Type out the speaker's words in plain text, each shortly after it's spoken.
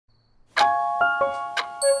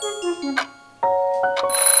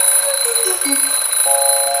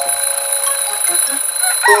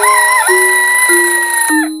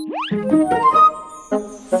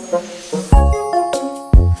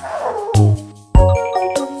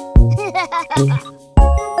This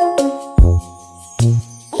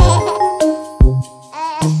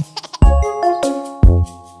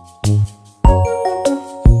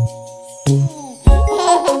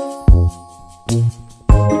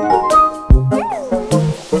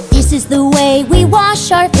is the way we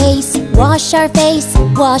wash our face, wash our face,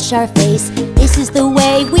 wash our face. This is the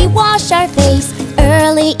way we wash our face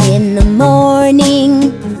early in the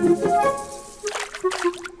morning.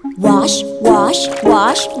 Wash, wash,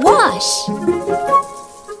 wash, wash.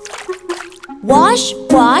 Wash,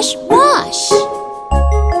 wash, wash.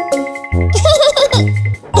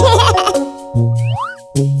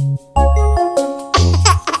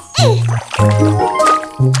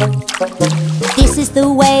 This is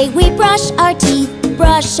the way we brush our teeth,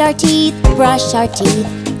 brush our teeth, brush our teeth.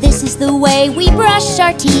 This is the way we brush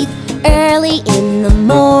our teeth early in the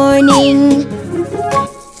morning.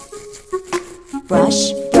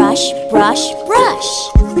 Brush, brush, brush, brush.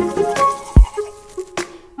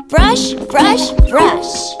 Brush, brush,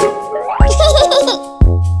 brush.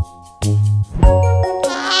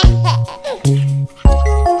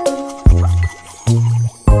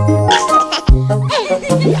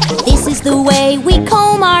 This is the way we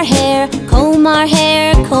comb our hair, comb our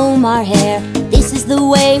hair, comb our hair. This is the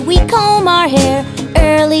way we comb our hair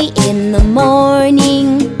early in the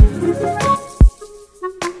morning.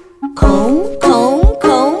 Comb, comb,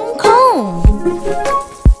 comb, comb.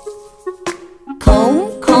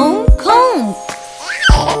 Comb, comb, comb.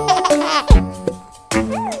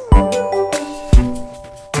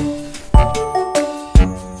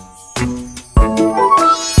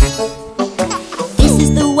 This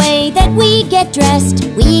is the way that we get dressed,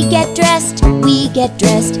 we get dressed, we get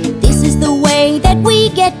dressed. This is the way that we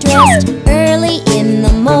get dressed early in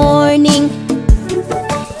the morning.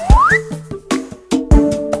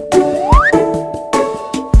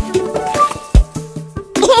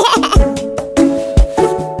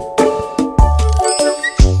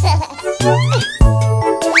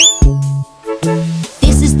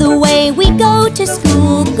 This is the way we go to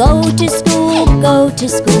school, go to school, go to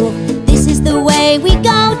school. This is the way we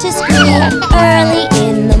go to school early